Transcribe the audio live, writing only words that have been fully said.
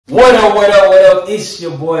It's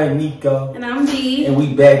your boy Nico. And I'm D. And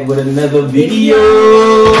we back with another video.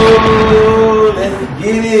 Let's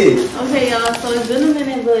get it. Okay, y'all. So it's been a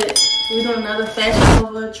minute, but we're doing another fashion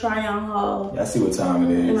over try-on haul. Y'all see what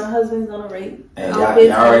time it is. And my husband's gonna rate. And y'all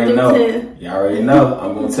already know. Y'all already know.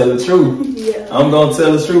 I'm gonna tell the truth. Yeah. I'm gonna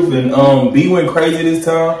tell the truth. And B went crazy this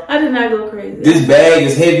time. I did not go crazy. This bag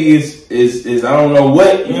is heavy as I don't know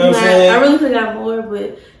what. You know what I'm saying? I really could have got more,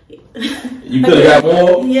 but you could have got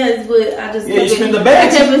more. Yes, but I just you spent the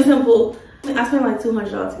bag. I kept it simple. I spent like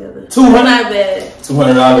 $200 together. $200? Not bad.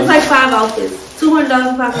 $200. It's like 5 outfits. $200 for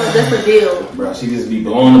 5 outfits. That's a deal. Bro, she just be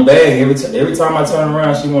blowing the bag every time I turn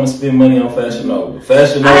around. She want to spend money on Fashion Nova.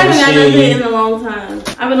 Fashion Nova. I haven't got nothing in a long time.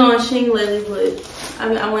 I've been on Sheen lately, but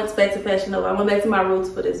I went back to Fashion Nova. I went back to my roots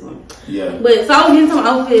for this one. Yeah. But so I was getting some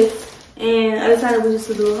outfits, and I decided we just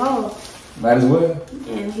to do a haul. Might as well.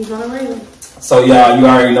 And he's gonna rate them. So y'all, you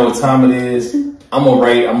already know what time it is. I'm gonna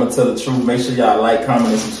rate. I'm gonna tell the truth. Make sure y'all like,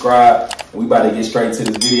 comment, and subscribe. We about to get straight to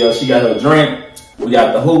this video. She got her drink. We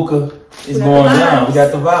got the hookah. It's going down. We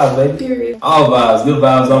got the vibes, baby. Period. All vibes, good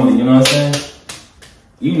vibes only. You know what I'm saying?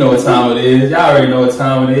 You know what time it is. Y'all already know what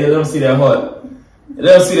time it is. Let them see that heart.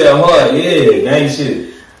 Let them see that heart. Yeah, gang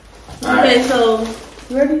shit. All okay, right. so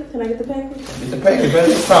you ready? Can I get the package? Get the package,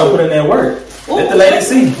 baby. It's time to put in that work. Ooh. Let the lady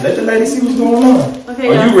see. Let the lady see what's going on.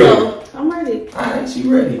 Okay, Are you ready? So I'm ready. All right, she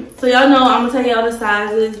ready. So y'all know I'm gonna tell y'all the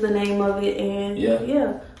sizes, the name of it, and yeah.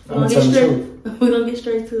 I'm gonna tell the truth. We're gonna get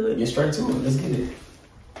straight to it. Get straight to it. Let's get it.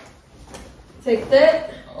 Take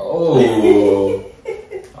that. Oh.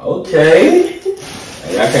 Okay.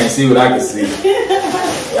 Hey, I can't see what I can see.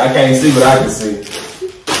 I can't see what I can see.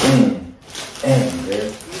 Damn,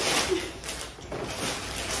 man.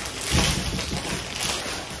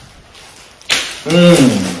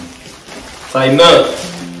 Tighten up.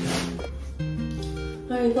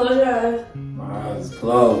 Alright, close your eyes. My eyes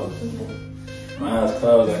closed. Okay. My eyes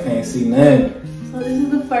closed. I can't see nothing. So this is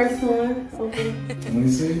the first one. Okay. Let me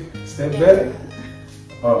see. Step back.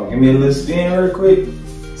 Oh, give me a little spin real quick.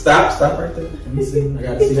 Stop right there. Let me see. I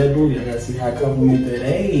gotta see that booty. I gotta see how I compliment that.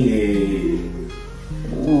 Hey.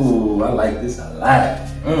 Ooh, I like this a lot.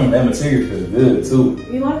 That material feels good too.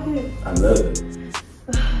 You like it? I love it.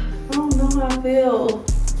 I don't know how I feel.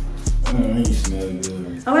 You smell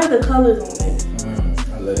good. I like the colors on it.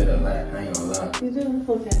 I love it a lot. I ain't gonna lie. You do?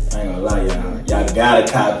 Okay. I ain't gonna lie, y'all. Y'all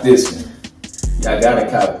gotta cop this one. Y'all gotta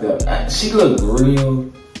cop that. She look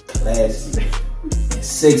real classy and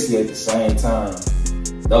sexy at the same time.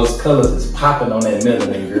 Those colors is popping on that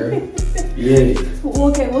melanin, girl. Yeah.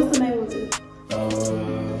 Okay, what's the name of it?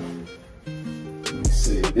 Let me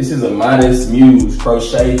see. This is a Modest Muse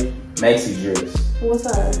crochet maxi dress. What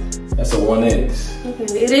size? That's a 1X. Okay,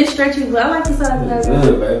 it is stretchy, but I like the size of that.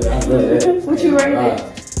 Good, baby. I love that. What you rate it?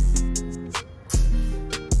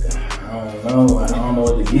 I don't know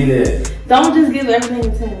what to get at. Don't just give everything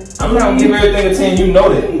a 10. I'm not gonna give everything a 10, you know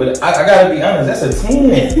that. But I gotta be honest, that's a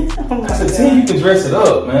 10. Oh that's a 10, you can dress it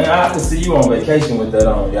up, man. I can see you on vacation with that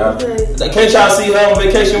on, y'all. Okay. Can't y'all see her on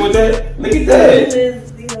vacation with that? Look at that.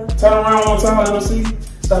 Turn around one time, let them see.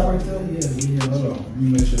 Stop right there. Yeah, hold on. Let me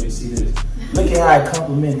make sure they see this. Look at how I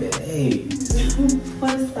compliment that. Hey.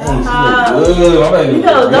 What's that? Hey, she look good. I'm like, good.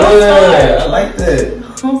 I like that.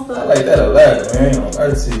 I like that a lot, man.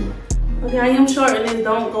 I see you. Okay, I am short and then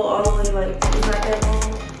don't go all the way, like, it's not that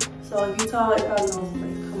long. So if you tall, it probably don't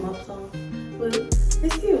like, come up some. But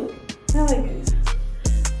it's cute. I like it.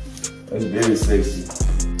 That's very sexy.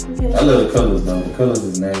 Okay. I love the colors though. The colors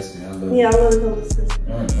is nasty. I love I love the colors too.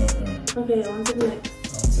 Okay, on to the next.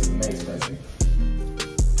 On to the next, baby.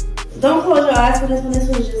 Don't close your eyes for this one. This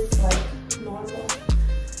one's just like normal.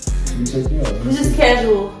 Let me check you out. It's just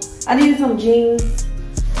casual. I needed some jeans.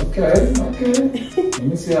 Okay. Let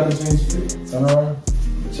me see how the jeans fit. Turn around.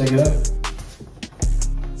 Check it out.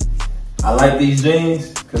 I like these jeans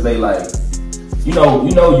because they like, you know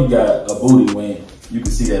you got a booty when you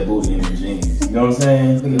can see that booty in the jeans. You know what I'm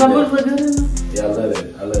saying? My booty look good in them? Yeah, I love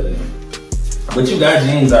that. But you got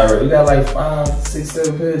jeans already. You got like 5, 6,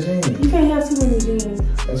 7 pair of jeans. You can't have too many jeans.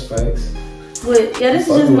 That's facts. But yeah, this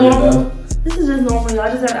is just normal. This is just normal, y'all. I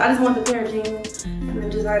just want the pair of jeans, and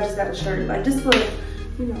then I just got a shirt, like just for,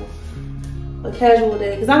 you know, a casual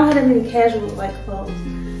day. Cause I don't have that many casual like clothes.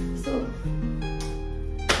 So,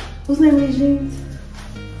 what's the name of these jeans?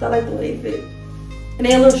 I like the way they fit, and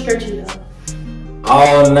they're a little stretchy though.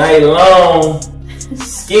 All night long,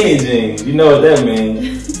 skinny jeans. You know what that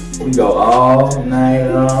means? We go all night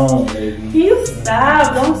long, baby. Can you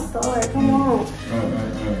stop? Don't start. Come on.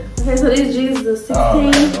 Okay, so these jeans are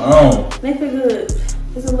 16. They fit good.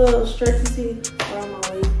 It's a little stretchy tee around my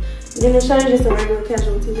waist. And then the shirt is just a regular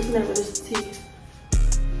casual tee. It's never just a tee.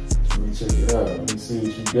 me check it out. Let me see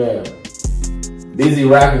what you got. Dizzy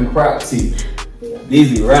rocking crop tee. Yeah.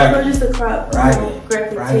 Dizzy rocking. Or just a crop. Rocking.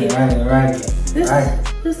 Graphic tee.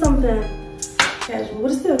 This is something casual,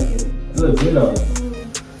 but it's still cute. Look, you know.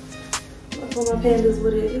 Like on my pandas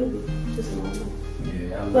with it, it'll be just normal.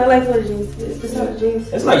 Yeah, but I like what the jeans fit. It's not a jeans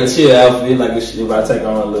fit. It's like a chill outfit, like if I take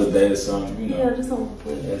on a little day or something, you know. Yeah, just something to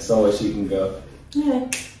put. Yeah, somewhere she can go. Yeah.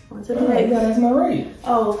 On to the next. That's my rate.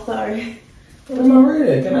 Oh, sorry. What's my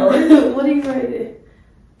rate? Can I rate it? What do you rate it?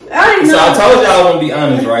 I didn't know. So I told y'all I want to be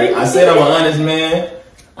honest, right? I said I'm an honest man.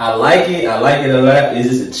 I like it a lot. It's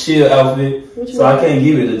just a chill outfit. So I can't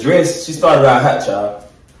give it a dress. She started out hot, y'all.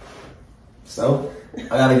 So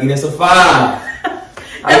I gotta give this a 5. I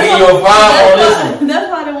give you a 5 on this one. That's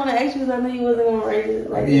why I didn't want to ask you, because I knew you wasn't gonna rate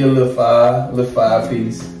it. I give you a little 5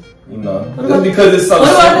 piece. You know, just because it's so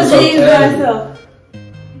simple. What about the so jeans by itself?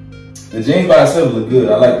 The jeans by itself look good.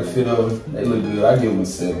 I like the fit of them. They look good. I give them a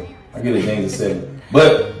 7. I give the jeans a 7.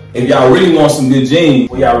 But if y'all really want some good jeans,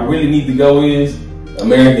 what y'all really need to go is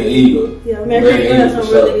American Eagle. Yeah, American Eagle has some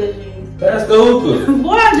really good jeans. That's the hookah.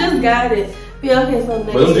 Boy, I just got it. Yeah, okay, so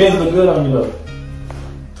next. But them jeans look good on you though.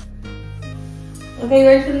 Okay, you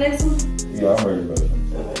ready for the next one? Yeah, I'm ready, brother.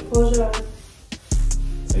 Alright, close your eyes.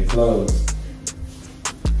 They closed.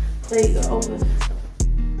 There you go, open.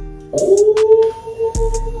 Ooh.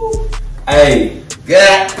 Hey,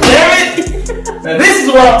 God damn it! Now this is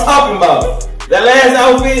what I'm talking about. That last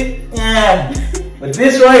outfit, yeah. But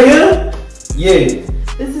this right here, yeah.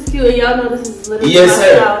 This is cute, and y'all know this is literally yes, my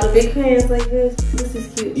sir. style. The big pants like this is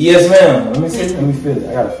cute. Yes, ma'am. Let me see. Let me feel it.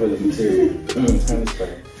 I gotta feel the material. Turn this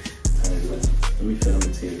way. Let me feel the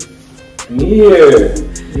material. Come here.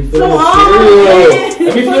 Let me feel the material.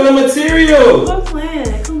 Let me feel the material. Quit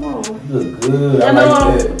playing. Come on. You look good. I like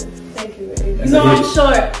that. Thank you, baby. You know I'm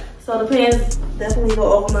short, so the pants definitely go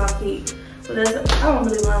over my feet. But I don't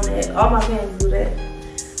really mind that. All my pants do that.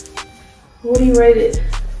 What do you rate it?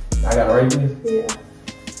 I gotta rate this? Yeah.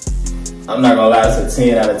 I'm not gonna lie, it's a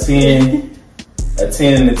 10 out of 10. A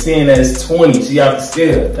 10 and a 10, that's 20. She out the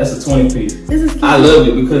scale. That's a 20 piece. This is cute. I love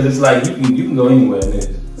it because it's like you can go anywhere in this.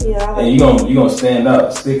 Yeah, I like and you gonna stand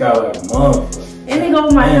out, stick out like a motherfucker. And it go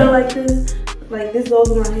with my hair like this. Like this goes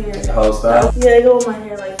with my hair. The whole style? Yeah, it go with my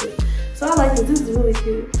hair like this. So I like this. This is really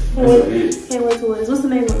cute. Can't wait to wear this. What's the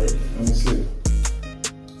name of it? Let me see.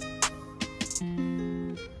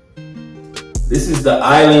 This is the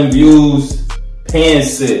Island Views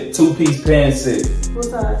pants set, 2-piece pants set. What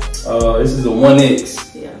size? This is a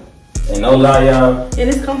 1X. Yeah. And no lie, y'all. And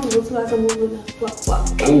it's comfortable too. I can move it. Flop, flop.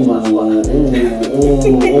 Ooh.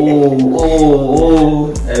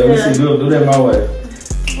 Hey, let me see. Do that my way.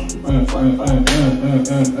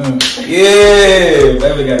 Yeah,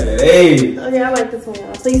 baby got that. Hey. Oh yeah, I like this one,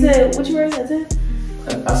 y'all. So you said what you rated at 10?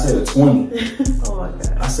 I said a 20. Oh my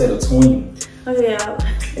god. I said a 20. Okay, yeah.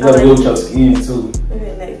 You gotta go with your skin too.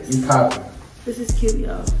 Okay, next. You poppin'. This is cute,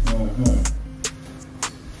 y'all.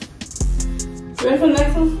 Ready for the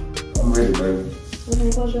next one? I'm ready, baby. Okay,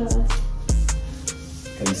 close your eyes.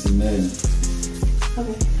 Can't see nothing.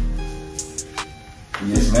 Okay.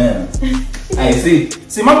 Yes, ma'am. Hey,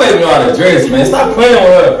 see, my baby know how to dress, man. Stop playing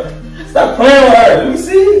with her. Stop playing with her. Let me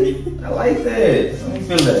see. I like that. Let me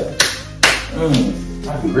feel that.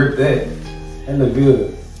 I can grip that. That look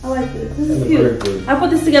good. I like this. This is cute. I put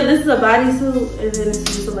this together. This is a bodysuit, and then this is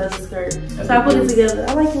just a leather skirt. So I put it together.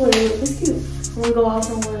 I like the way it looks. It's cute. I'm gonna go out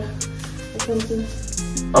somewhere.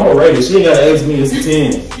 I'm gonna rate it. She ain't gotta ask me. It's a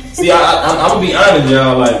 10. See, I'm gonna be honest,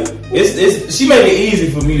 y'all. Like, it's. She made it easy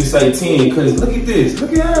for me to say 10. Cause look at this.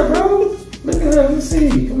 Look at her, bro. Look at her. Let me see.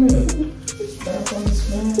 Come here.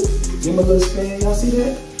 Give me a little spin. Y'all see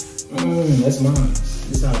that? That's mine.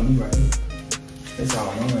 This all me right here. That's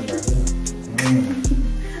all mine right here.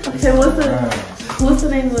 Okay, what's the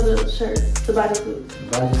name of the shirt? The bodysuit.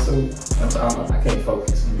 Bodysuit. I can't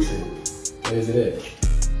focus. Let me see. Where's it at?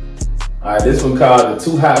 Alright, this one called the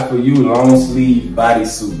Too Hot For You long sleeve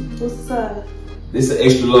bodysuit. What's the size? This is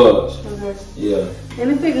extra large. Okay. Yeah.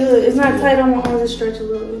 And it fit good. It's not tight on my arms. It stretch a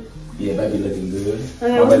little bit. Yeah, baby looking good.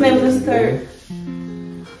 Okay, what's the name of the skirt?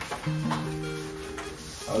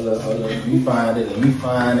 Hold up. Let me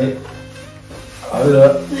find it. Hold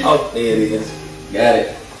up. Oh, there it is. Got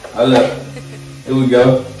it. Hold up. Here we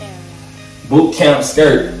go. Boot camp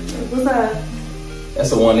skirt. What size?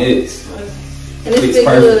 That's a 1X. And it fit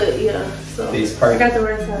good, yeah. So I perfect. got the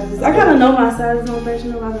right sizes. I kind of know my sizes on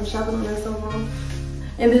Fashion. I've been shopping on that so long.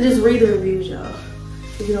 And then just read the reviews, y'all.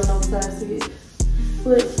 If you don't know what size to get.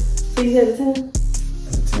 But, so you said a 10?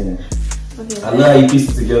 That's a 10. Okay. I love how you piece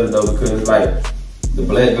it together though, because like the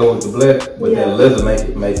black go with the black, but that leather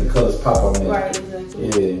make the colors pop on there. Right,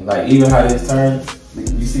 exactly. Yeah, like even how this turns,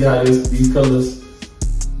 You see how these colors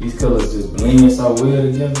just blend so well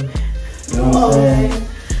together? You know what I'm saying? Okay.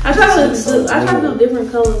 I try to do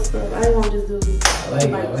different color stuff. I don't want to just do like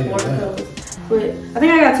watercolors. But I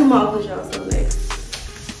think I got 2 more for y'all, so next.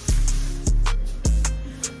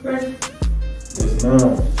 Ready? Yes,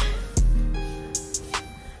 ma'am.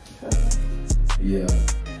 Yeah.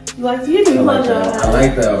 You like to give me one, y'all? I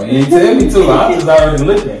like that one. You didn't tell me too. I was just already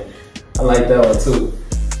looking. I like that one too.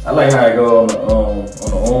 I like how it go on the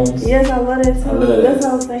arms. Yes, I love that too. I love That's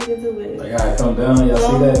what I was thinking too. Baby. Like how it come down. Y'all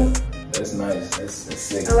see that? That's nice. That's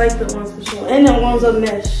sexy. I like the ones for sure. And the ones of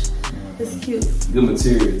mesh. It's cute. Good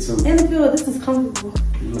material too. And I feel this is comfortable.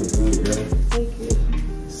 You look good, girl. Thank you.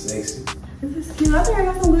 Sexy. This is cute. I think I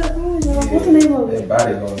got some good ones, y'all. What's the name of That it?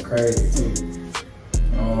 body going crazy too.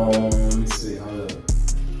 Let me see. Hold up.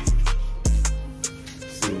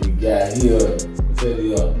 Let's see what we got here.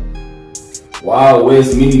 Wild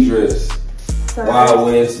West mini dress. Size. Wild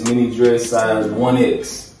West mini dress size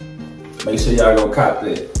 1X. Make sure y'all go cop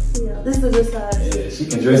that. Yeah, this is a good size. Yeah, she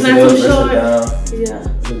can dress it up, dress it down. Yeah.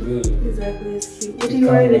 Look good. Exactly, it's cute. What do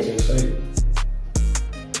you rate it?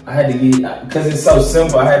 I had to give, because it's so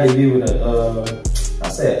simple, I had to give it a, I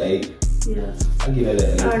said 8. Yeah. I give it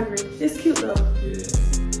an 8. I agree. It's cute though. Yeah,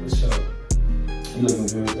 for sure. You looking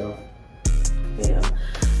good though. Yeah.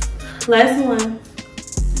 Last one.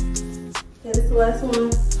 Yeah, this is the last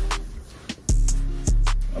one.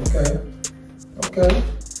 Okay.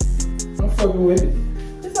 I'm fucking with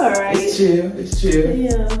it. It's alright. It's chill.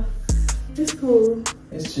 Yeah. It's cool.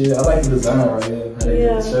 It's chill. I like the design right here. How they do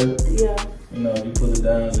the shirt. Yeah. You know, you put it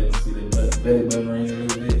down, then you see the belly button ring a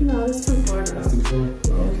little bit. No, it's too far though. That's too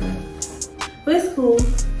far? Okay. But it's cool.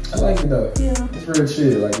 I like it though. Yeah. It's real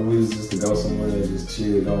chill. Like if we was just to go somewhere and just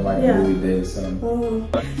chill, don't like a movie day or something.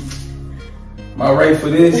 My rate for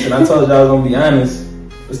this, and I told y'all I was gonna be honest,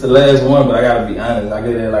 it's the last one, but I gotta be honest. I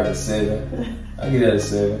give it like a 7. I give it a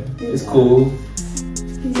 7. It's cool.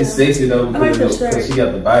 Yeah. It's sexy though because she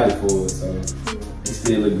got the body for it, so it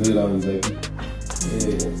still look good on you, baby.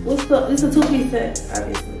 Yeah. It's a 2-piece set,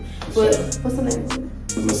 obviously. But what's the name of it?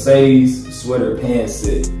 The Mercedes sweater pants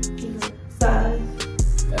set. Size.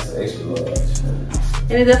 That's an extra large.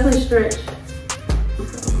 And it definitely stretched.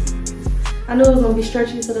 I knew it was gonna be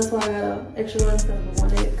stretchy, so that's why I got an extra large instead of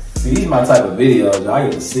a 1X. See, these my type of videos, y'all. I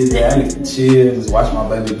get to sit there, I get to chill, just watch my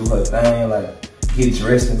baby do her thing, like get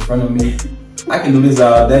dressed in front of me. I can do this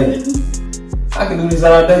all day.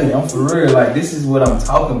 I'm for real. Like, this is what I'm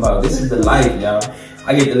talking about. This is the life, y'all.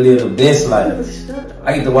 I get to live the best life.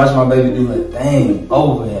 I get to watch my baby do her thing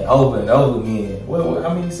over and over and over again.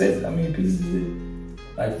 How many sets? How many pieces is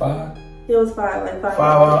it? Like 5? It was 5, like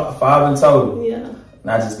 5. 5 in total. Yeah.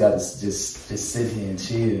 And I just gotta just sit here and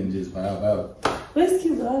chill and just vibe out. But it's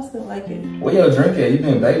cute though, I still like it. Where your drink at? You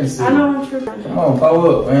been babysitting. I know, I'm tripping. Come on,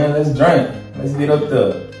 pull up, man. Let's drink. Let's get up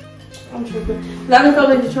there. I'm tripping. I've been so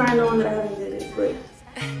busy trying on that I haven't did it, but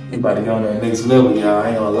we about to go on that next level, y'all. I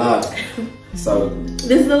ain't gonna lie. So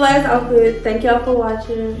this is the last outfit. Thank y'all for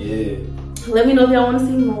watching. Yeah. Let me know if y'all want to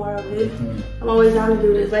see more of it. I'm always down to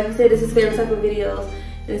do this. Like you said, this is favorite type of videos.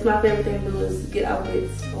 And it's my favorite thing to do is get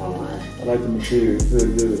outfits online. I like the material. It's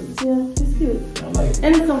really good. Yeah, it's cute. I like it.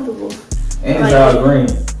 And it's comfortable. And it's all green.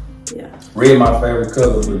 Yeah. Red my favorite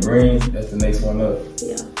color, but green, that's the next one up.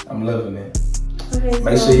 Yeah. I'm loving it. Okay,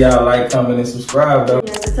 Make sure y'all like, comment, and subscribe though.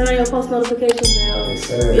 Yeah, turn on your post notification bell. Yes,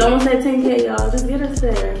 sir. We almost at 10K, y'all. Just get us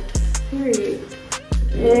there. Period.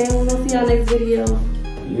 Yeah. And we'll see y'all next video.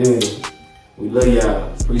 Yeah. We love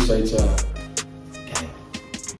y'all. Appreciate y'all.